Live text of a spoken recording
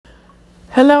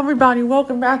Hello, everybody.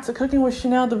 Welcome back to Cooking with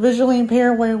Chanel, the visually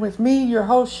impaired way, with me, your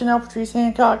host, Chanel Patrice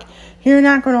Hancock, here in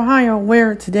Akron, Ohio,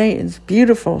 where today is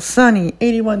beautiful, sunny,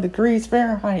 81 degrees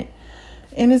Fahrenheit.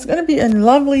 And it's going to be a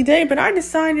lovely day, but I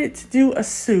decided to do a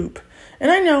soup. And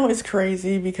I know it's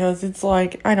crazy because it's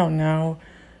like, I don't know,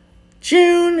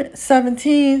 June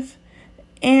 17th.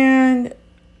 And,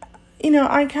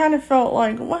 I kind of felt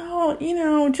like, well,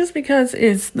 just because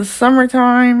it's the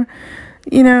summertime,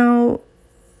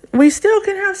 we still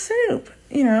can have soup,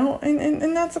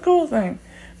 and that's a cool thing.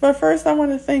 But first, I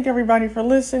want to thank everybody for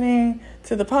listening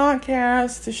to the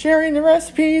podcast, to sharing the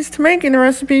recipes, to making the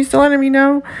recipes, to letting me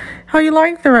know how you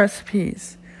like the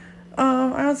recipes.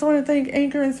 I also want to thank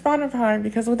Anchor and Spotify,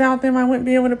 because without them, I wouldn't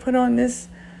be able to put on this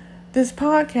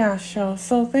podcast show.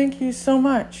 So thank you so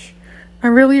much. I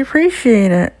really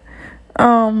appreciate it.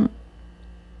 Now,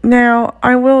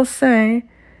 I will say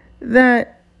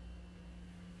that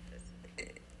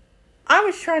I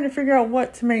was trying to figure out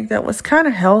what to make that was kind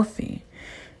of healthy.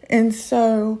 And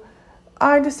so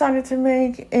I decided to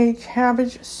make a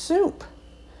cabbage soup.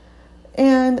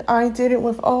 And I did it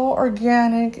with all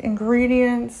organic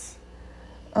ingredients.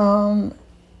 I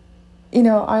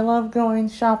love going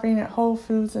shopping at Whole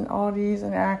Foods and Aldi's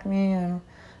and Acme. And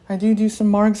I do some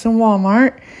Marks and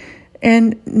Walmart.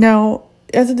 And now,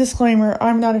 as a disclaimer,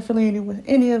 I'm not affiliated with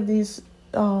any of these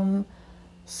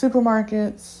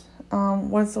supermarkets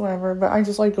whatsoever, but I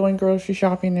just like going grocery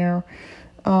shopping there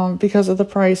because of the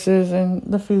prices, and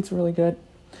the food's really good.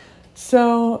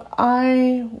 So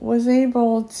I was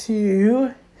able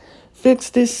to fix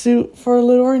this soup for a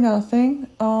little or nothing.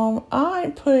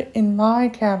 I put in my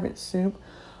cabbage soup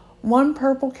 1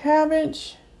 purple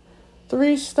cabbage,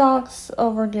 3 stalks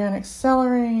of organic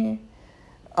celery,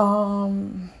 a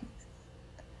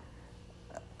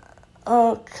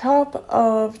cup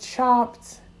of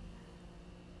chopped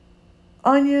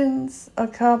onions, a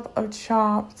cup of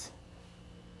chopped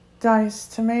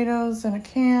diced tomatoes in a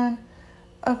can,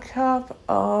 a cup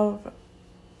of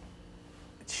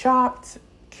chopped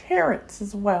carrots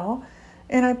as well,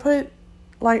 and I put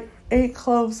like 8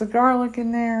 cloves of garlic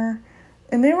in there,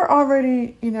 and they were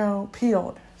already,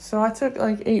 peeled. So I took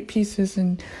like 8 pieces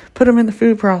and put them in the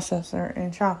food processor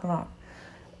and chopped them up.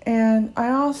 And I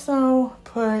also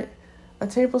put a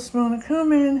tablespoon of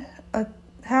cumin,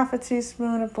 half a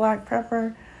teaspoon of black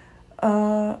pepper,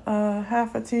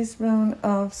 half a teaspoon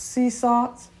of sea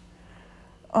salt,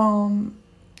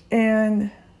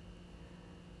 and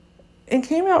it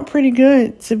came out pretty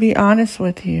good, to be honest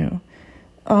with you.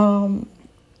 I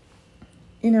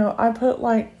put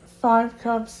like 5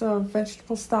 cups of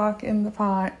vegetable stock in the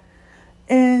pot,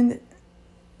 and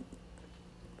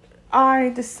I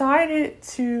decided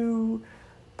to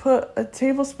put a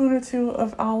tablespoon or 2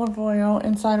 of olive oil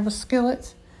inside of a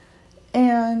skillet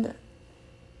and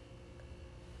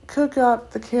cook up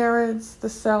the carrots, the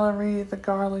celery, the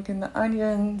garlic, and the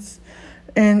onions,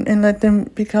 and let them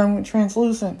become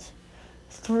translucent.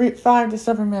 5 to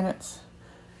 7 minutes.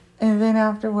 And then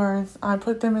afterwards, I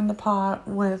put them in the pot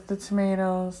with the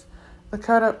tomatoes, the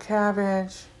cut up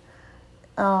cabbage,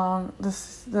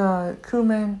 the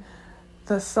cumin,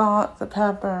 the salt, the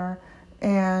pepper,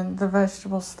 and the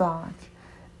vegetable stock.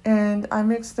 And I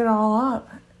mixed it all up.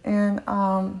 And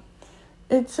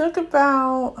it took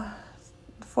about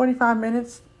 45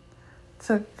 minutes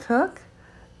to cook.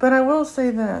 But I will say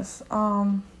this.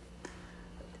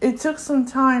 It took some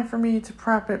time for me to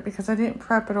prep it, because I didn't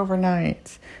prep it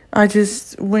overnight. I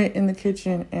just went in the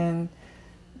kitchen and,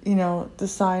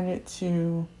 decided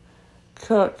to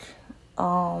cook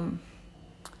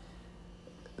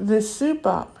this soup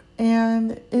up.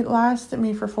 And it lasted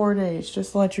me for 4 days,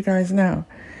 just to let you guys know.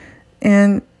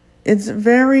 And it's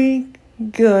very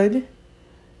good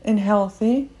and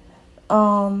healthy.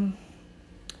 I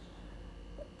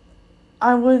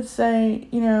would say,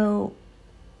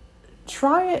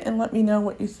 try it and let me know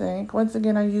what you think. Once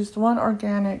again, I used 1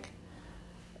 organic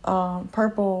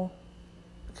purple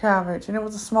cabbage, and it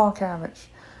was a small cabbage.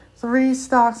 3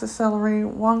 stalks of celery,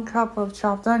 1 cup of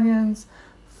chopped onions,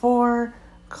 4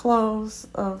 cloves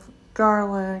of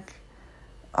garlic,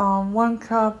 1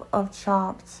 cup of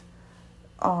chopped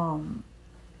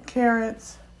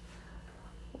carrots,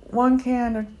 1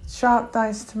 can of chopped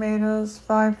diced tomatoes,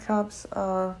 5 cups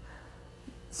of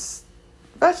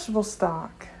vegetable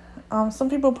stock. Some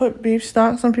people put beef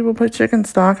stock, some people put chicken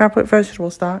stock. I put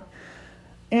vegetable stock.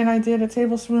 And I did a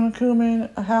tablespoon of cumin,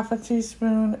 a half a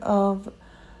teaspoon of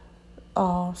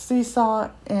sea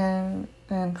salt, and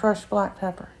crushed black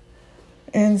pepper.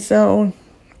 And so,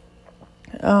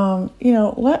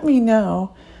 let me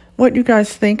know what you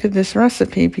guys think of this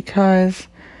recipe, because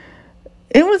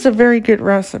it was a very good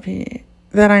recipe.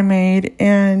 that I made,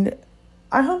 and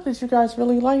I hope that you guys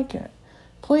really like it.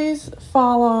 Please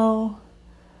follow,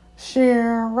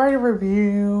 share, write a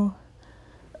review.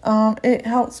 It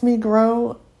helps me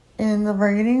grow in the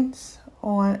ratings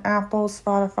on Apple,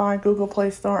 Spotify, Google Play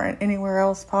Store, and anywhere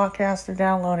else podcasts are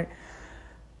downloaded.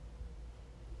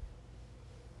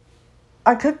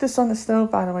 I cooked this on the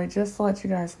stove, by the way, just to let you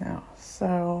guys know.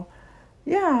 So,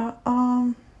 yeah,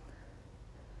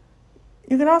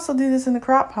 you can also do this in the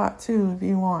crock pot too if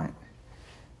you want,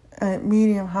 at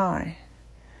medium high.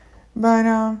 But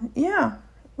yeah,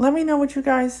 let me know what you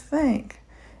guys think.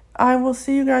 I will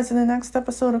see you guys in the next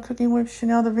episode of Cooking with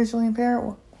Chanel the Visually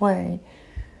Impaired Way.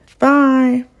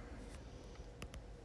 Bye.